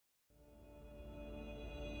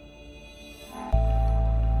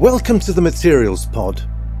Welcome to the Materials Pod,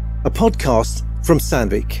 a podcast from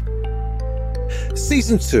Sandvik.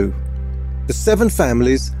 Season 2, The 7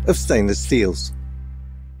 Families of Stainless Steels.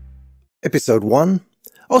 Episode 1,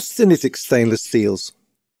 Austenitic Stainless Steels,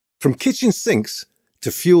 from kitchen sinks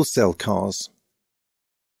to fuel cell cars.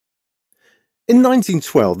 In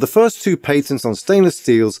 1912, the first 2 patents on stainless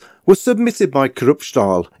steels were submitted by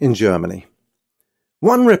Kruppstahl in Germany.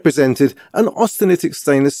 One represented an austenitic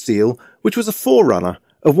stainless steel, which was a forerunner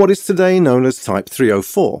of what is today known as Type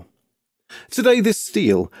 304. Today this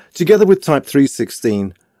steel, together with Type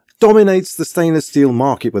 316, dominates the stainless steel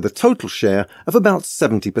market with a total share of about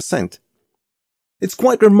 70%. It's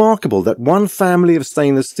quite remarkable that one family of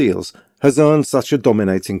stainless steels has earned such a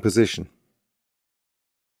dominating position.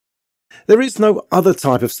 There is no other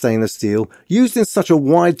type of stainless steel used in such a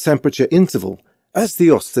wide temperature interval as the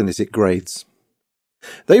austenitic grades.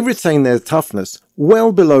 They retain their toughness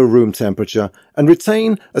well below room temperature and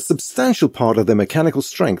retain a substantial part of their mechanical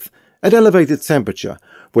strength at elevated temperature,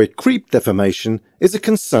 where creep deformation is a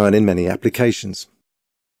concern in many applications.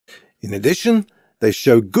 In addition, they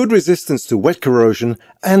show good resistance to wet corrosion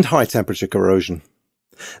and high temperature corrosion.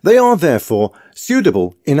 They are therefore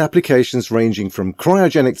suitable in applications ranging from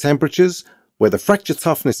cryogenic temperatures, where the fracture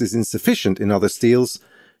toughness is insufficient in other steels,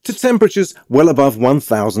 to temperatures well above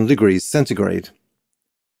 1000 degrees centigrade.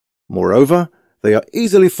 Moreover, they are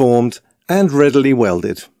easily formed and readily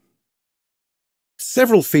welded.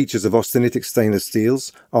 Several features of austenitic stainless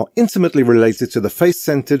steels are intimately related to the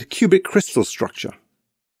face-centered cubic crystal structure.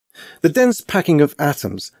 The dense packing of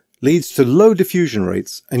atoms leads to low diffusion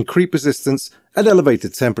rates and creep resistance at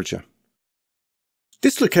elevated temperature.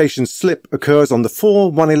 Dislocation slip occurs on the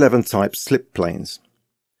 4 111 type slip planes.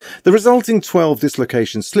 The resulting 12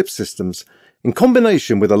 dislocation slip systems, in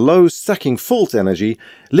combination with a low stacking fault energy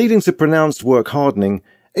leading to pronounced work hardening,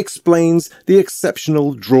 explains the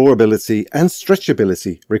exceptional drawability and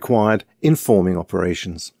stretchability required in forming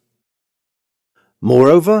operations.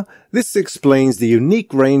 Moreover, this explains the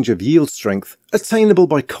unique range of yield strength attainable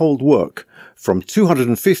by cold work, from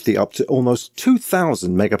 250 up to almost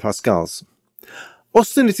 2000 megapascals.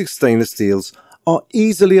 Austenitic stainless steels are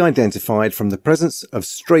easily identified from the presence of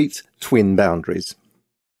straight twin boundaries.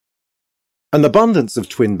 An abundance of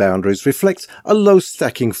twin boundaries reflects a low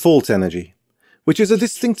stacking fault energy, which is a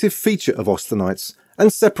distinctive feature of austenites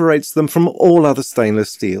and separates them from all other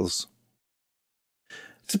stainless steels.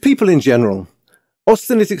 To people in general,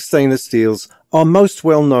 austenitic stainless steels are most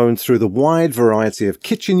well known through the wide variety of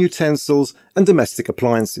kitchen utensils and domestic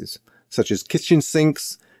appliances, such as kitchen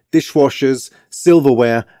sinks, dishwashers,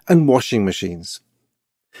 silverware, and washing machines.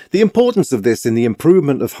 The importance of this in the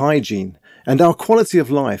improvement of hygiene and our quality of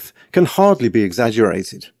life can hardly be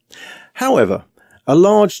exaggerated. However, a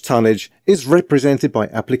large tonnage is represented by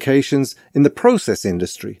applications in the process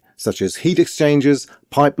industry, such as heat exchangers,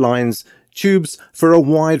 pipelines, tubes for a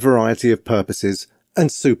wide variety of purposes, and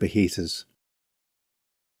superheaters.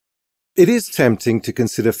 It is tempting to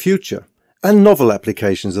consider future and novel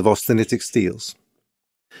applications of austenitic steels.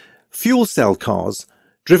 Fuel cell cars,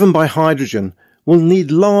 driven by hydrogen, will need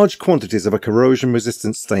large quantities of a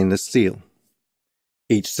corrosion-resistant stainless steel.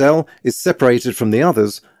 Each cell is separated from the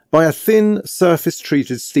others by a thin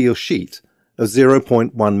surface-treated steel sheet of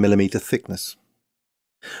 0.1 mm thickness.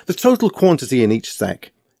 The total quantity in each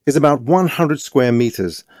stack is about 100 square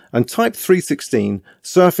meters, and Type 316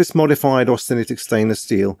 surface-modified austenitic stainless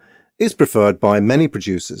steel is preferred by many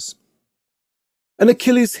producers. An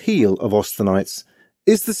Achilles heel of austenites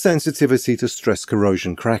is the sensitivity to stress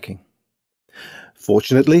corrosion cracking.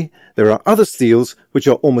 Fortunately, there are other steels which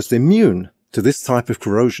are almost immune to this type of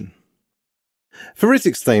corrosion.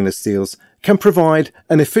 Ferritic stainless steels can provide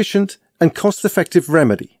an efficient and cost-effective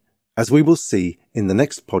remedy, as we will see in the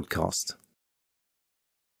next podcast.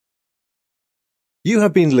 You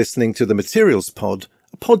have been listening to the Materials Pod,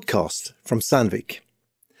 a podcast from Sandvik.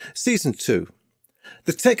 Season 2.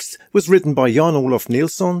 The text was written by Jan Olof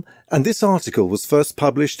Nilsson, and this article was first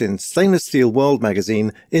published in Stainless Steel World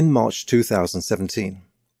magazine in March 2017.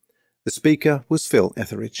 The speaker was Phil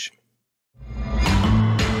Etheridge.